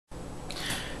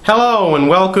Hello and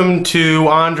welcome to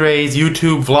Andre's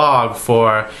YouTube vlog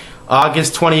for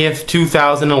August 20th,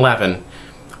 2011.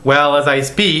 Well, as I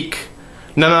speak,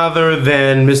 none other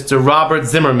than Mr. Robert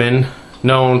Zimmerman,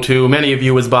 known to many of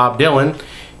you as Bob Dylan,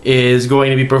 is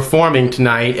going to be performing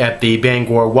tonight at the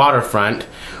Bangor waterfront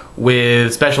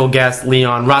with special guest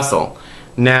Leon Russell.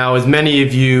 Now, as many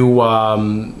of you,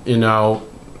 Bob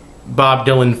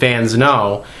Dylan fans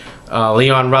know,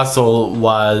 Leon Russell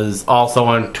was also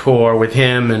on tour with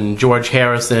him and George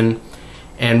Harrison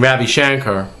and Ravi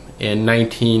Shankar in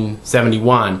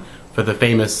 1971 for the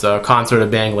famous concert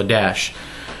of Bangladesh.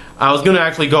 I was going to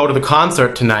actually go to the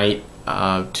concert tonight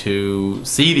to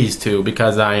see these two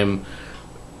because I am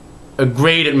a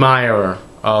great admirer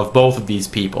of both of these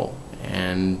people.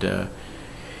 And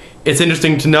it's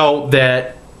interesting to note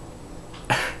that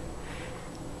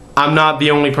I'm not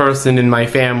the only person in my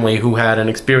family who had an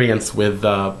experience with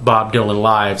Bob Dylan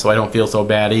live, so I don't feel so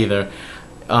bad either.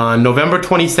 On November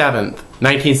 27th,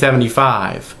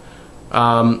 1975,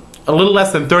 a little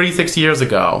less than 36 years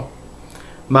ago,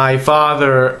 my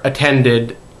father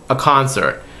attended a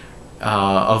concert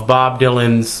of Bob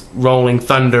Dylan's Rolling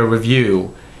Thunder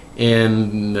Revue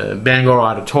in the Bangor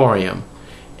Auditorium.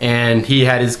 And he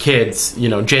had his kids,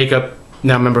 Jacob,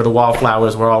 now remember the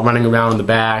Wallflowers, were all running around in the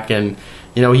back, and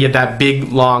he had that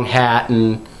big long hat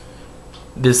and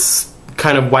this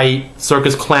kind of white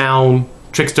circus clown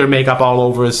trickster makeup all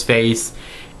over his face,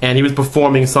 and he was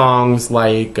performing songs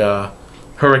like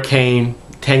Hurricane,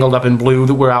 Tangled Up in Blue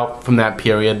that were out from that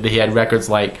period. He had records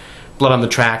like Blood on the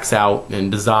Tracks out and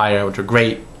Desire, which are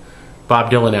great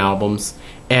Bob Dylan albums.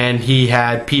 And he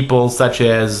had people such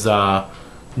as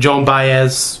Joan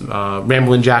Baez,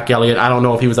 Ramblin' Jack Elliott, I don't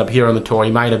know if he was up here on the tour,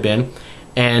 he might have been,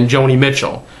 and Joni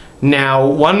Mitchell. Now,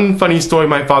 one funny story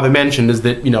my father mentioned is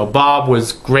that, Bob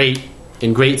was great,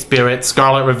 in great spirits.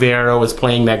 Scarlett Rivera was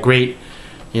playing that great,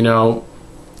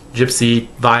 gypsy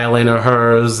violin of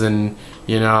hers, and,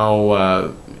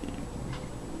 Mick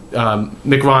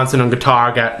Ronson on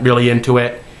guitar got really into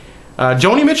it.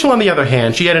 Joni Mitchell, on the other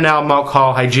hand, she had an album out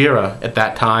called Hygieia at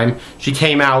that time. She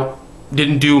came out,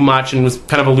 didn't do much, and was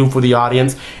kind of aloof with the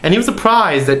audience, and he was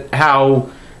surprised at how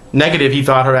negative he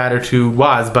thought her attitude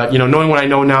was. But knowing what I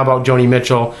know now about Joni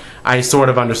Mitchell, I sort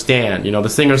of understand. The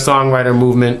singer-songwriter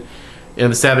movement in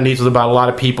the 70s was about a lot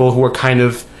of people who were kind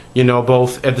of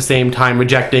both at the same time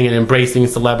rejecting and embracing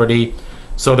celebrity,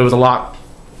 so there was a lot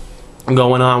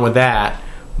going on with that.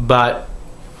 But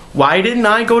why didn't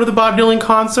I go to the Bob Dylan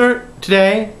concert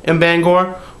today in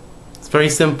Bangor? It's very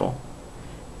simple.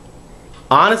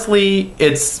 Honestly,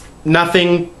 it's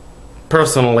nothing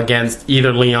personal against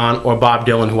either Leon or Bob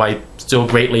Dylan, who I still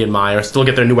greatly admire. Still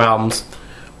get their new albums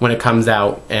when it comes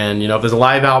out, and if there's a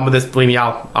live album of this, believe me,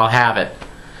 I'll have it,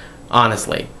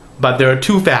 honestly. But there are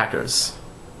two factors.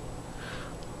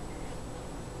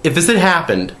 If this had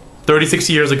happened 36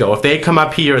 years ago, if they had come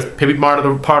up here as maybe part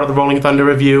of the Rolling Thunder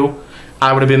Revue,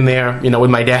 I would have been there, with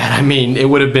my dad. I mean, that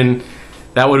would have been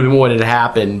what had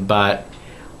happened. But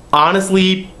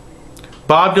honestly,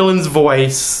 Bob Dylan's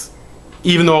voice,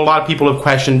 even though a lot of people have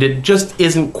questioned it, just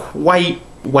isn't quite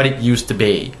what it used to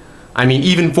be. I mean,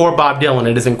 even for Bob Dylan,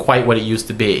 it isn't quite what it used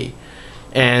to be.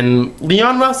 And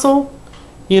Leon Russell,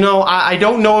 I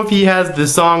don't know if he has the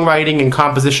songwriting and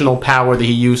compositional power that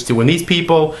he used to. And these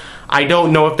people, I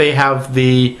don't know if they have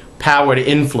the power to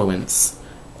influence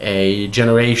a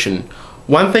generation.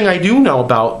 One thing I do know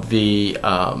about the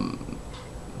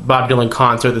Bob Dylan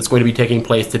concert that's going to be taking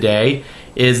place today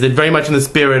is that, very much in the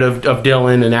spirit of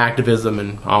Dylan and activism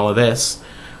and all of this,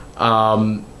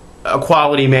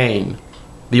 Equality Maine,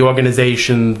 the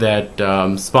organization that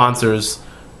sponsors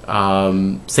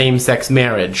same-sex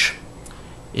marriage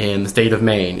in the state of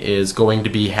Maine, is going to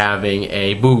be having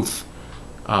a booth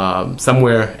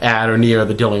somewhere at or near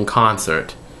the Dylan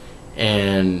concert.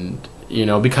 And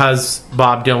because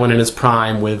Bob Dylan in his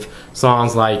prime, with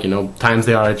songs like Times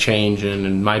They Are A-Changin'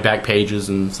 and My Back Pages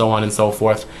and so on and so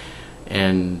forth,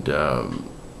 and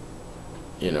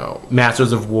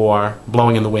Masters of War,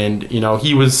 Blowing in the Wind,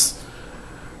 he was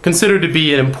considered to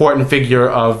be an important figure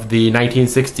of the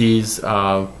 1960s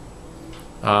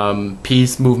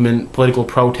peace movement, political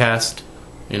protest,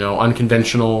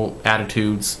 unconventional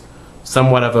attitudes,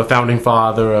 somewhat of a founding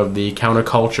father of the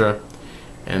counterculture,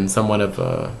 and somewhat of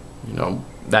a,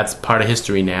 that's part of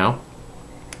history now.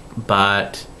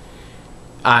 But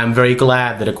I'm very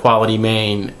glad that Equality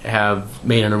Maine have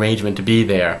made an arrangement to be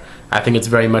there. I think it's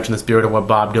very much in the spirit of what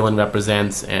Bob Dylan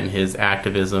represents and his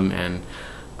activism, and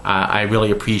I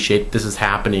really appreciate this is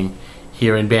happening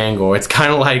here in Bangor. It's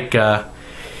kind of like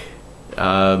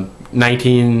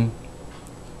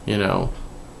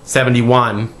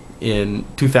 1971 in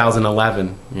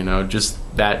 2011. You know, just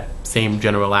that same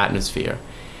general atmosphere.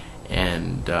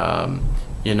 And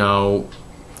you know,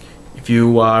 if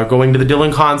you are going to the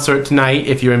Dylan concert tonight,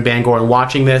 if you're in Bangor and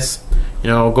watching this, you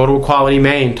know, go to Equality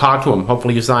Maine, talk to him.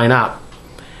 Hopefully you sign up.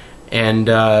 And,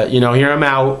 you know, hear him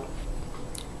out.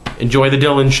 Enjoy the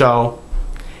Dylan show.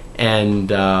 And,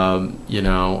 you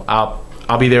know,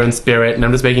 I'll be there in spirit. And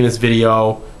I'm just making this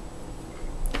video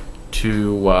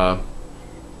to,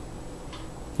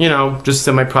 you know, just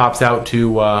send my props out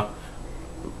to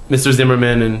Mr.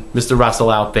 Zimmerman and Mr.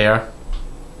 Russell out there.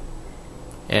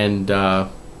 And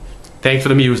thanks for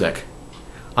the music.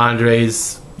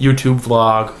 Andre's YouTube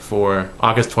vlog for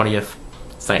August 20th,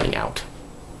 signing out.